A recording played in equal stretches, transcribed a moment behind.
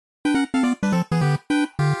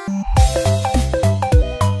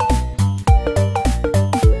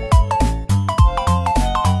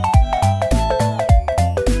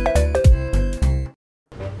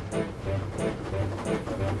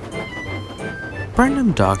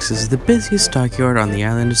Brendam Docks is the busiest dockyard on the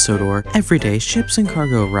island of Sodor. Every day, ships and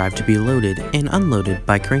cargo arrive to be loaded and unloaded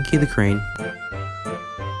by Cranky the Crane.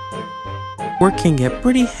 Work can get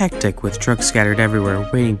pretty hectic with trucks scattered everywhere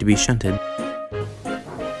waiting to be shunted.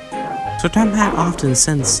 So Tom Hat often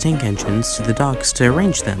sends tank engines to the docks to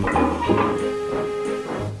arrange them.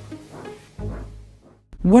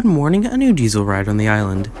 One morning, a new diesel arrived on the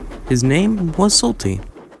island. His name was Salty.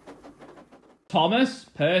 Thomas,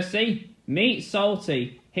 Percy, meet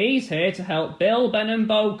Salty. He's here to help Bill, Ben and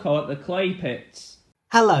Boko at the clay pits.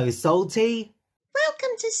 Hello, Salty.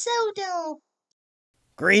 Welcome to Sodor.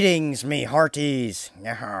 Greetings, me hearties.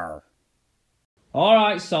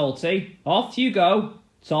 Alright, Salty, off you go.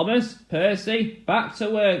 Thomas, Percy, back to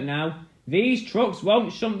work now. These trucks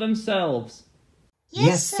won't shunt themselves.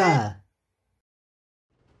 Yes, sir.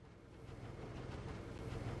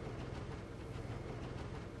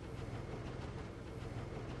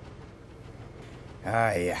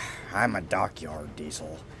 I'm a dockyard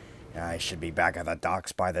diesel. I should be back at the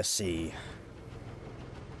docks by the sea.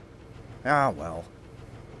 Ah, well.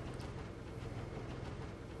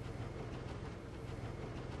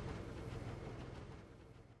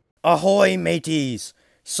 Ahoy, mateys!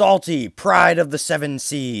 Salty, pride of the seven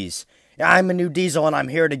seas. I'm a new diesel and I'm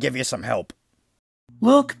here to give you some help.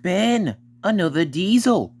 Look, Ben! Another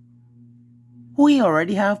diesel! We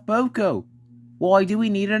already have Boko. Why do we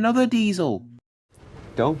need another diesel?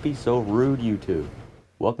 Don't be so rude, you two.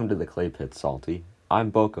 Welcome to the clay pit, Salty. I'm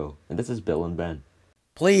Boko, and this is Bill and Ben.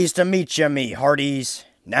 Pleased to meet you, me hearties.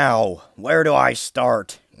 Now, where do I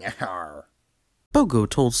start? Boko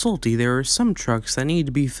told Salty there are some trucks that need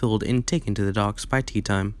to be filled and taken to the docks by tea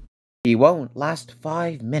time. He won't last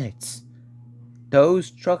 5 minutes.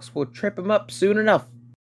 Those trucks will trip him up soon enough.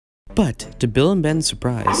 But, to Bill and Ben's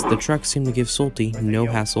surprise, the trucks seem to give Salty no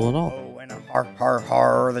hassle at all. Har har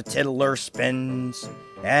har, the tiddler spins,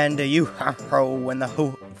 and a yo ha ho and the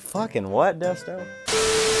ho. Fucking what, Desto?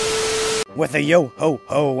 With a yo ho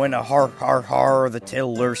ho and a har har har, the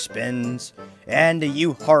tiddler spins, and a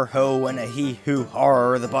you har ho and a he hoo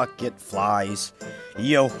har, the bucket flies.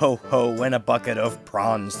 Yo ho ho and a bucket of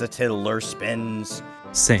prawns, the tiddler spins,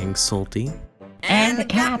 Sang Salty. And the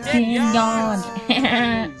captain yawns.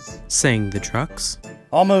 Sang the trucks.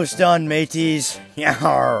 Almost done, mateys.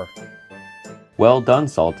 Yar. Well done,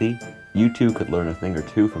 Salty. You two could learn a thing or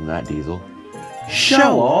two from that diesel.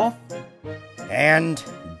 Show off! And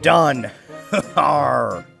done.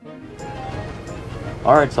 Har.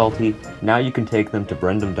 Alright, Salty. Now you can take them to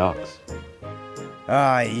Brendam Docks.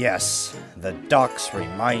 Ah, yes. The docks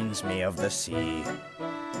reminds me of the sea.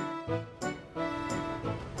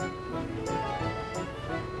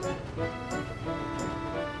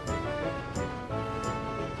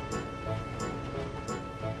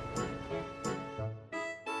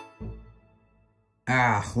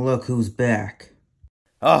 Ah, look who's back.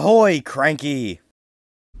 Ahoy, Cranky!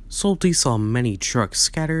 Salty saw many trucks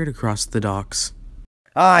scattered across the docks.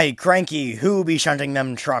 Aye, Cranky, who be shunting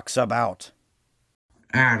them trucks about?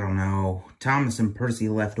 I don't know. Thomas and Percy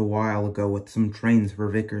left a while ago with some trains for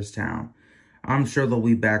Vickerstown. I'm sure they'll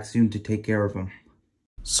be back soon to take care of them.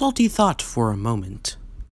 Salty thought for a moment.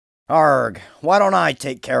 Arg, why don't I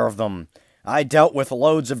take care of them? I dealt with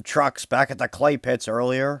loads of trucks back at the clay pits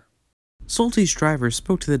earlier. Salty's driver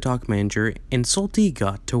spoke to the dock manager, and Salty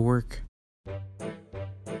got to work.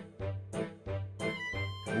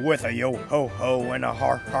 With a yo-ho-ho and a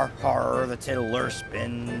har-har-har, the tiddler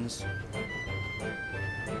spins.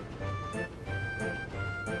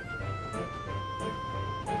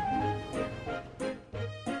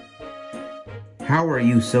 How are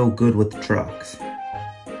you so good with trucks?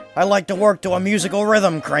 I like to work to a musical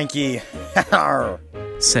rhythm, Cranky.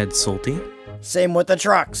 Said Salty. Same with the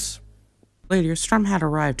trucks. Later, Strum had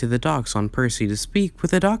arrived to the docks on Percy to speak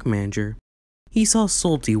with the dock manager. He saw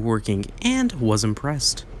Salty working and was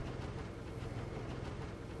impressed.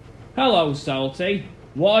 Hello, Salty.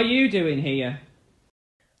 What are you doing here?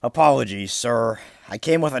 Apologies, sir. I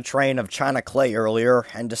came with a train of China clay earlier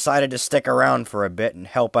and decided to stick around for a bit and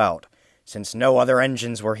help out, since no other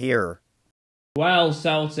engines were here. Well,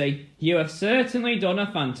 Salty, you have certainly done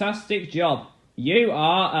a fantastic job. You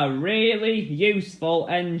are a really useful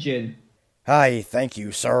engine. Aye, thank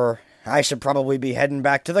you, sir. I should probably be heading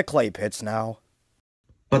back to the clay pits now.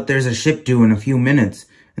 But there's a ship due in a few minutes,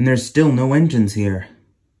 and there's still no engines here.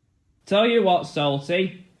 Tell you what,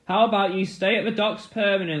 Salty, how about you stay at the docks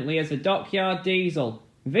permanently as a dockyard diesel?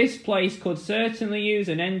 This place could certainly use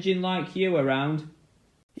an engine like you around.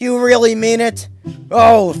 You really mean it?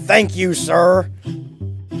 Oh, thank you, sir.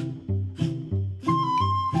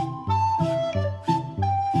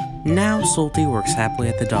 Now Salty works happily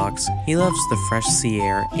at the docks. He loves the fresh sea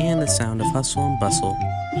air and the sound of hustle and bustle.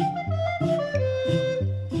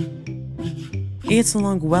 He gets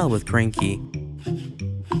along well with Cranky.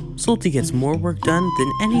 Salty gets more work done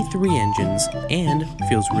than any 3 engines and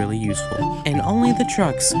feels really useful. And only the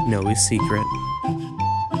trucks know his secret.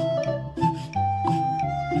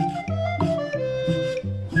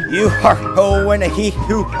 You har ho and a he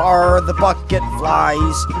hoo har, the bucket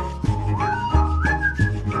flies.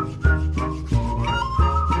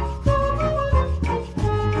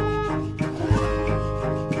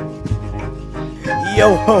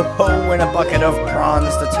 Yo ho ho in a bucket of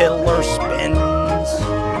bronze, the tiller spins.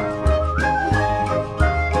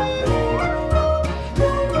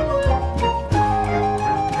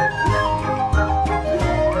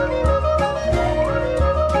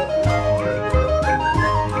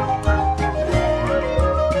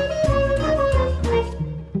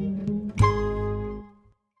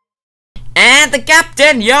 And the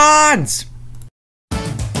captain yawns!